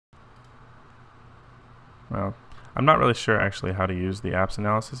Well, I'm not really sure actually how to use the apps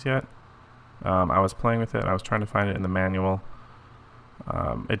analysis yet. I was playing with it. I was trying to find it in the manual.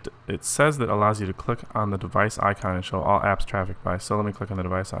 It says that it allows you to click on the device icon and show all apps trafficked by. So let me click on the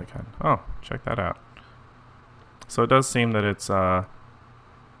device icon. Oh, check that out. So it does seem that it's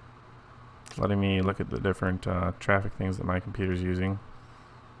letting me look at the different traffic things that my computer's using.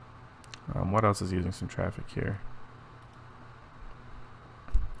 What else is using some traffic here?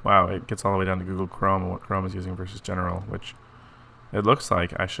 Wow, it gets all the way down to Google Chrome and what Chrome is using versus general, which it looks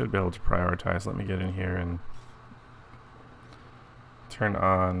like I should be able to prioritize. Let me get in here and turn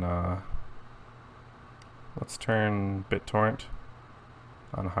on, let's turn BitTorrent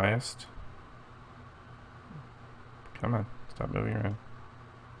on highest. Come on, stop moving around.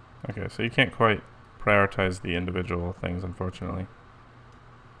 Okay, so you can't quite prioritize the individual things, unfortunately.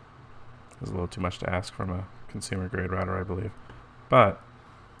 It's a little too much to ask from a consumer grade router, I believe. But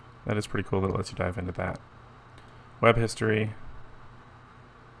that is pretty cool that it lets you dive into that. Web history.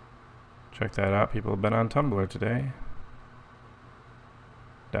 Check that out. People have been on Tumblr today.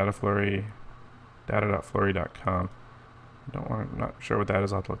 Data.flurry, data.flurry.com. I'm not sure what that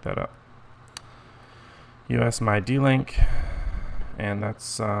is. I'll have to look that up. US My D-Link. And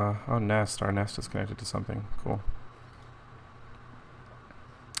that's, oh, Nest. Our Nest is connected to something. Cool.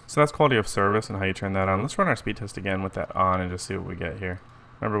 So that's quality of service and how you turn that on. Let's run our speed test again with that on and just see what we get here.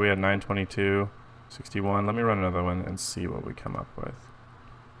 Remember we had 922, 61. Let me run another one and see what we come up with.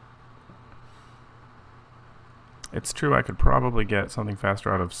 It's true I could probably get something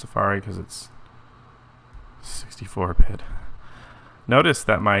faster out of Safari because it's 64-bit. Notice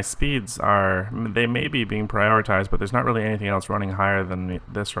that my speeds are, they may be being prioritized, but there's not really anything else running higher than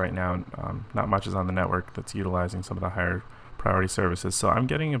this right now. Not much is on the network that's utilizing some of the higher priority services. So I'm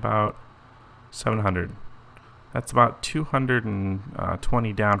getting about 700. That's about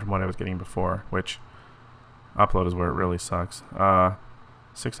 220 down from what I was getting before, which upload is where it really sucks.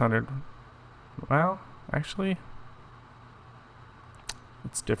 600, well, actually,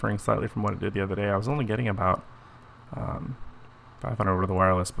 it's differing slightly from what it did the other day. I was only getting about 500 over the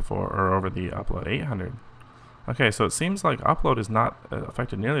wireless before, or over the upload, 800. Okay, so it seems like upload is not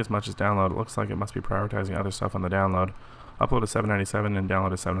affected nearly as much as download. It looks like it must be prioritizing other stuff on the download. Upload is 797 and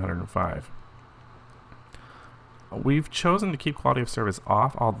download is 705. We've chosen to keep quality of service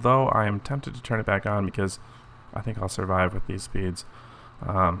off, although I am tempted to turn it back on because I think I'll survive with these speeds.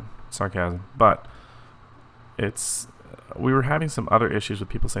 Sarcasm. But it's, we were having some other issues with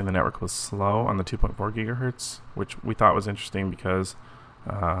people saying the network was slow on the 2.4 gigahertz, which we thought was interesting because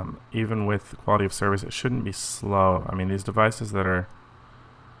even with quality of service, it shouldn't be slow. I mean, these devices that are,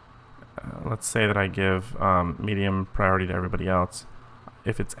 let's say that I give medium priority to everybody else.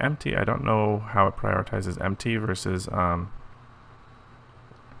 If it's empty, I don't know how it prioritizes empty versus, yeah,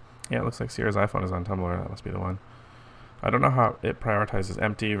 it looks like Sierra's iPhone is on Tumblr. That must be the one. I don't know how it prioritizes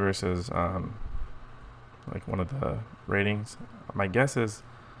empty versus like one of the ratings. My guess is,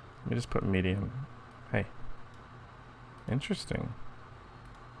 let me just put medium. Hey, interesting.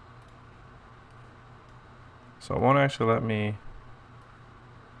 So it won't actually let me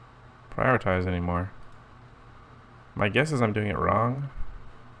prioritize anymore. My guess is I'm doing it wrong.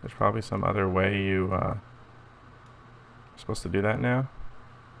 There's probably some other way you are supposed to do that now.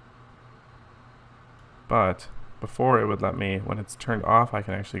 But before it would let me, when it's turned off, I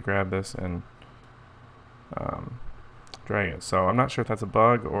can actually grab this and drag it. So I'm not sure if that's a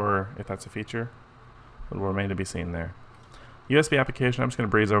bug or if that's a feature. It will remain to be seen there. USB application, I'm just going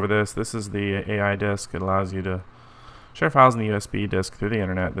to breeze over this. This is the AI disk. It allows you to share files in the USB disk through the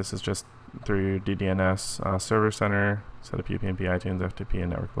internet. This is just through your DDNS server center, set up UPnP, iTunes, FTP, and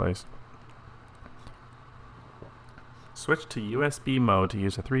network place. Switch to USB mode to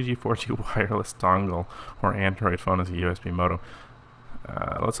use a 3G, 4G wireless dongle or Android phone as a USB modem.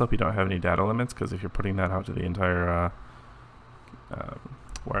 Let's hope you don't have any data limits, because if you're putting that out to the entire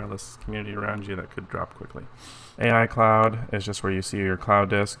wireless community around you, that could drop quickly. AI Cloud is just where you see your cloud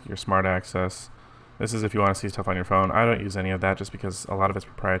disk, your smart access. This is if you want to see stuff on your phone. I don't use any of that just because a lot of it's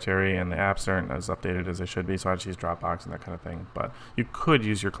proprietary and the apps aren't as updated as they should be, so I just use Dropbox and that kind of thing. But you could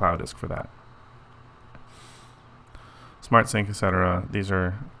use your cloud disk for that. Smart Sync, etc. These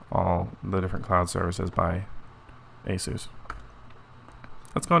are all the different cloud services by Asus.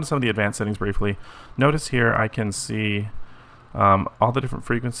 Let's go into some of the advanced settings briefly. Notice here I can see all the different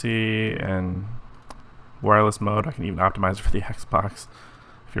frequency and wireless mode. I can even optimize it for the Xbox.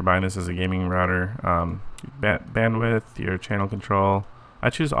 If you're buying this as a gaming router, bandwidth, your channel control. I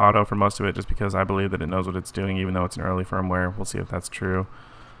choose auto for most of it just because I believe that it knows what it's doing even though it's an early firmware. We'll see if that's true.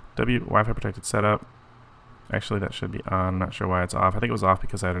 Wi-Fi protected setup. Actually, that should be on. I'm not sure why it's off. I think it was off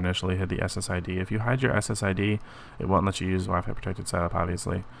because I had initially hid the SSID. If you hide your SSID, it won't let you use Wi-Fi protected setup,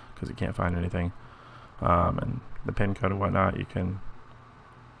 obviously, because it can't find anything. And the pin code and whatnot, you can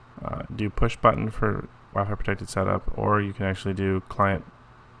do push button for Wi-Fi protected setup, or you can actually do client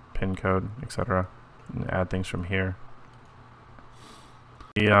pin code, etc., and add things from here.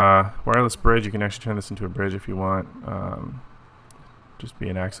 The wireless bridge, you can actually turn this into a bridge if you want. Just be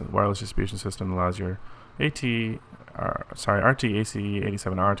an access wireless distribution system that allows your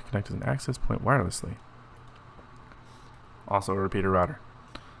RT-AC87R to connect as an access point wirelessly. Also a repeater router.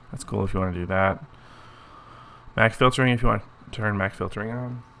 That's cool if you want to do that. MAC filtering, if you want to turn MAC filtering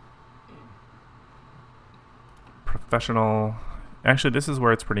on. Professional. Actually, this is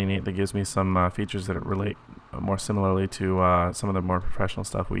where it's pretty neat. That gives me some features that relate more similarly to some of the more professional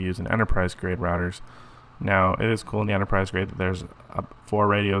stuff we use in enterprise grade routers. Now, it is cool in the enterprise grade that there's 4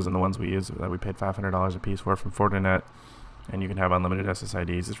 radios, and the ones we use that we paid $500 a piece for from Fortinet, and you can have unlimited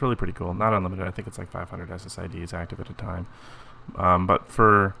SSIDs. It's really pretty cool. Not unlimited, I think it's like 500 SSIDs active at a time. But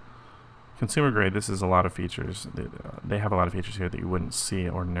for consumer grade, this is a lot of features. They have a lot of features here that you wouldn't see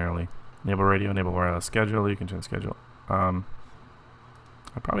ordinarily. Enable radio, enable wireless schedule. You can turn schedule. I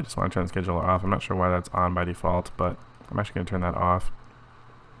probably just want to turn the scheduler off. I'm not sure why that's on by default, but I'm actually going to turn that off.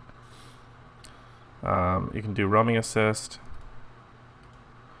 You can do roaming assist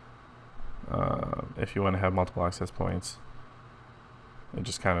if you want to have multiple access points. It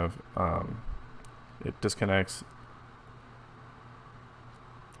just kind of it disconnects.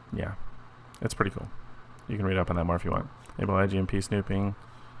 Yeah, it's pretty cool. You can read up on that more if you want. Enable IGMP snooping.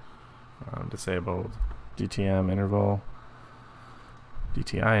 Disabled DTM interval.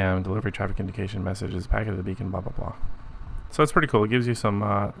 DTIM, delivery traffic indication messages, packet of the beacon, blah blah blah. So it's pretty cool. It gives you some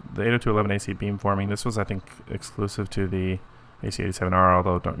the 802.11ac beamforming. This was, I think, exclusive to the AC87R,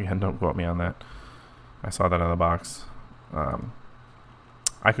 although don't quote me on that. I saw that on the box.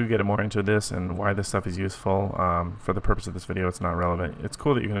 I could get more into this and why this stuff is useful. For the purpose of this video, it's not relevant. It's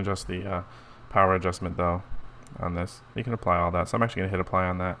cool that you can adjust the power adjustment, though, on this. You can apply all that. So I'm actually going to hit apply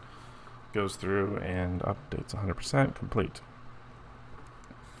on that. Goes through and updates 100% complete.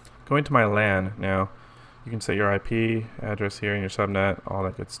 Going to my LAN now. You can set your IP address here in your subnet, all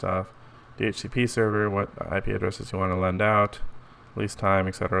that good stuff. DHCP server, what IP addresses you want to lend out, release time,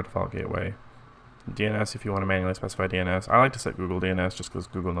 etc. Default gateway. DNS if you want to manually specify DNS. I like to set Google DNS just because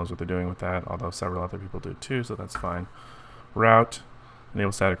Google knows what they're doing with that, although several other people do too, so that's fine. Route,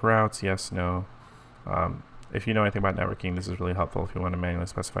 enable static routes, yes, no. If you know anything about networking, this is really helpful if you want to manually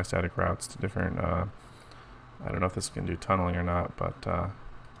specify static routes to different, I don't know if this can do tunneling or not, but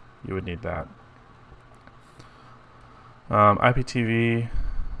you would need that. IPTV,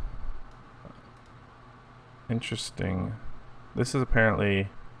 interesting. This is apparently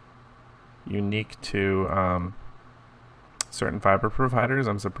unique to certain fiber providers.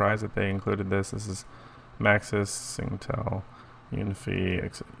 I'm surprised that they included this. This is Maxis, Singtel, Unifi,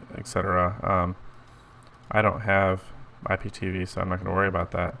 etc. I don't have IPTV, so I'm not going to worry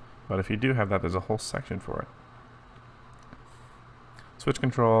about that. But if you do have that, there's a whole section for it. Switch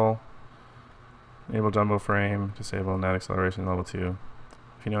control. Enable jumbo frame, disable NAT acceleration level 2.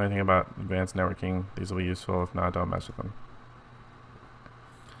 If you know anything about advanced networking, these will be useful. If not, don't mess with them.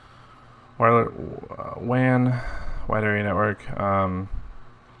 WAN, wide area network.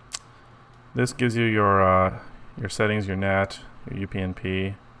 This gives you your settings, your NAT, your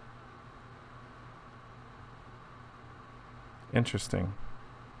UPnP. Interesting.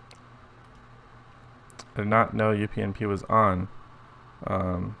 I did not know UPnP was on.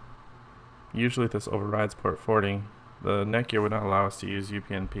 Usually this overrides port forwarding. The Netgear would not allow us to use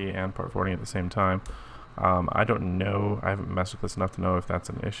UPnP and port forwarding at the same time. I don't know, I haven't messed with this enough to know if that's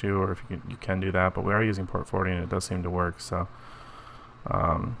an issue or if you can do that, but we are using port forwarding and it does seem to work. So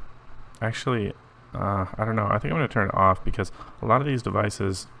actually, I don't know, I think I'm going to turn it off because a lot of these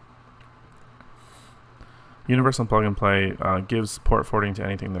devices, Universal Plug and Play gives port forwarding to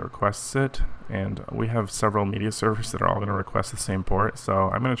anything that requests it, and we have several media servers that are all going to request the same port,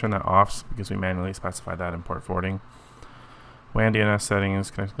 so I'm going to turn that off because we manually specify that in port forwarding. WAN DNS settings,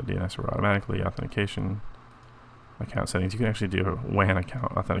 connect to the DNS server automatically, authentication, account settings. You can actually do a WAN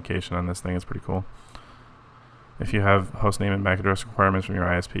account authentication on this thing, it's pretty cool. If you have host name and MAC address requirements from your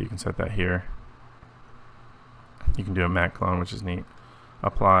ISP, you can set that here. You can do a MAC clone, which is neat.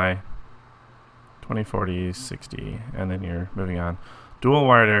 Apply. 2040, 60, and then you're moving on. Dual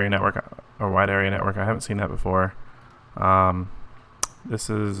wired area network, or wide area network, I haven't seen that before. This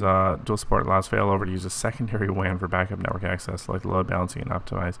is dual support allows failover to use a secondary WAN for backup network access, like load balancing and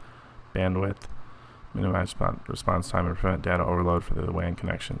optimize bandwidth, minimize response time, and prevent data overload for the WAN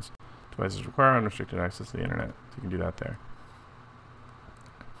connections. devices require unrestricted access to the internet. So you can do that there.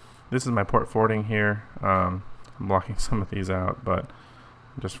 This is my port forwarding here. I'm blocking some of these out, but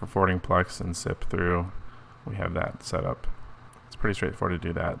just for forwarding Plex and SIP through, we have that set up. It's pretty straightforward to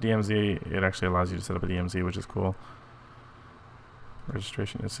do that. DMZ, it actually allows you to set up a DMZ, which is cool.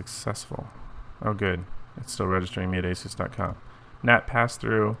 Registration is successful. Oh, good. It's still registering me at asus.com. Nat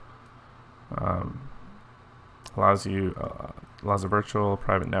Pass-Through allows a virtual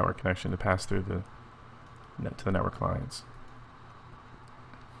private network connection to pass through to the network clients.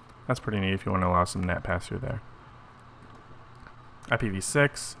 That's pretty neat if you want to allow some Nat Pass-Through there.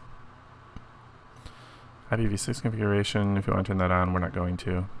 IPv6. IPv6 configuration, if you want to turn that on, we're not going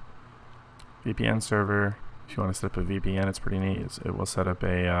to. VPN server, if you want to set up a VPN, it's pretty neat. It will set up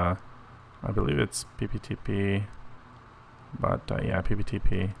a, I believe it's PPTP, but yeah,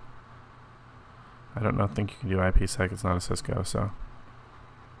 PPTP. I don't think you can do IPsec, it's not a Cisco, so.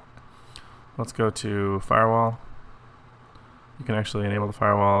 Let's go to Firewall. You can actually enable the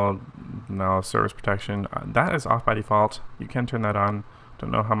firewall, now service protection. That is off by default. You can turn that on.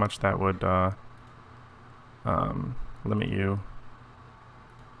 Don't know how much that would limit you.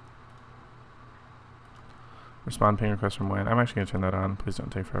 Respond ping request from when. I'm actually going to turn that on. Please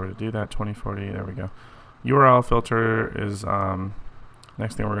don't take forever to do that. 2040, there we go. URL filter is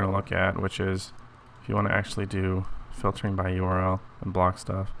next thing we're going to look at, which is if you want to actually do filtering by URL and block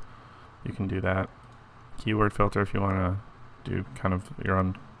stuff, you can do that. Keyword filter if you want to do kind of your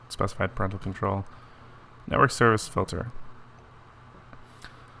own specified parental control. Network service filter.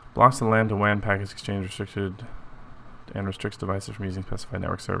 Blocks the LAN to WAN packets exchange restricted and restricts devices from using specified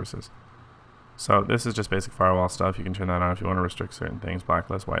network services. So this is just basic firewall stuff. You can turn that on if you want to restrict certain things,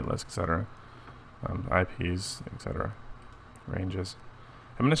 blacklist, whitelist, etc. IPs, etc. Ranges.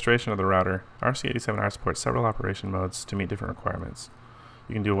 Administration of the router. AC87R supports several operation modes to meet different requirements.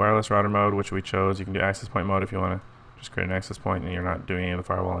 You can do wireless router mode, which we chose. You can do access point mode if you want to just create an access point and you're not doing any of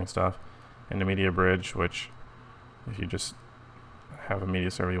the firewalling stuff. And the media bridge, which if you just have a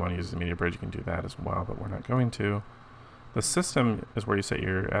media server you want to use as a media bridge, you can do that as well, but we're not going to. The system is where you set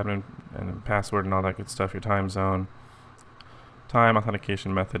your admin and password and all that good stuff, your time zone, time,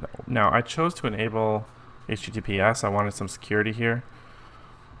 authentication method. Now, I chose to enable HTTPS. I wanted some security here.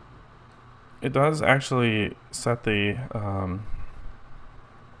 It does actually set the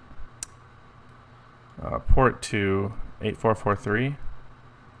port to 8443.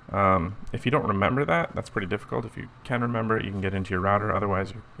 If you don't remember that, that's pretty difficult. If you can remember it, you can get into your router.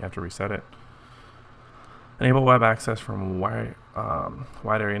 Otherwise, you have to reset it. Enable web access from wide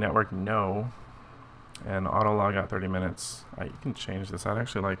area network, no. And auto log out 30 minutes. You can change this. I'd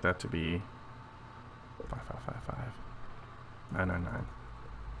actually like that to be 5555 999.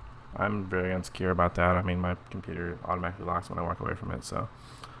 I'm very insecure about that. I mean, my computer automatically locks when I walk away from it. So,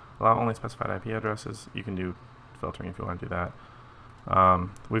 allow only specified IP addresses. You can do filtering if you want to do that.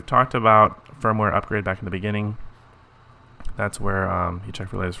 We've talked about firmware upgrade back in the beginning. That's where you check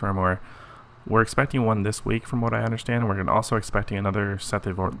for latest firmware. We're expecting one this week from what I understand. We're also expecting another set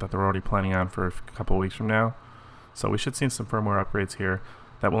that they're already planning on for a couple weeks from now. So we should see some firmware upgrades here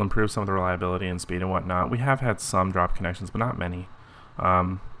that will improve some of the reliability and speed and whatnot. We have had some drop connections, but not many.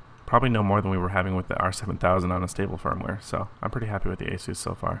 Probably no more than we were having with the R7000 on a stable firmware. So I'm pretty happy with the Asus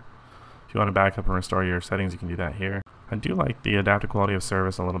so far. If you want to back up and restore your settings, you can do that here. I do like the adaptive quality of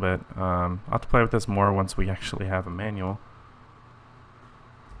service a little bit. I'll have to play with this more once we actually have a manual.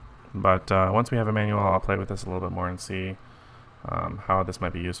 But once we have a manual, I'll play with this a little bit more and see how this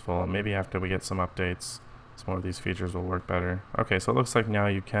might be useful. Maybe after we get some updates, some more of these features will work better. Okay, so it looks like now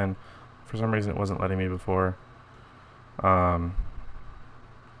you can, for some reason it wasn't letting me before,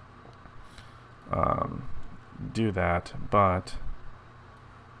 do that, but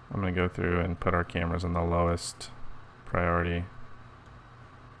I'm going to go through and put our cameras on the lowest priority.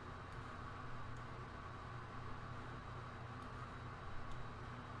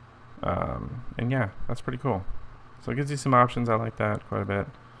 And yeah, that's pretty cool. So it gives you some options. I like that quite a bit.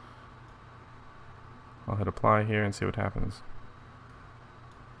 I'll hit apply here and see what happens.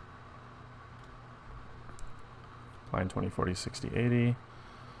 Apply in 2040 60 80,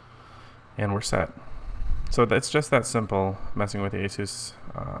 and we're set. So that's just that simple, messing with the Asus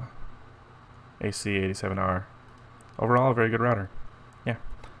AC87R. Overall, a very good router. Yeah,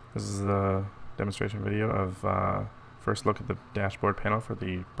 this is the demonstration video of first look at the dashboard panel for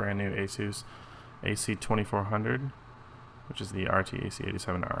the brand new Asus AC2400, which is the RT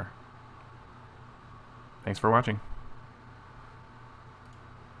AC87R. Thanks for watching.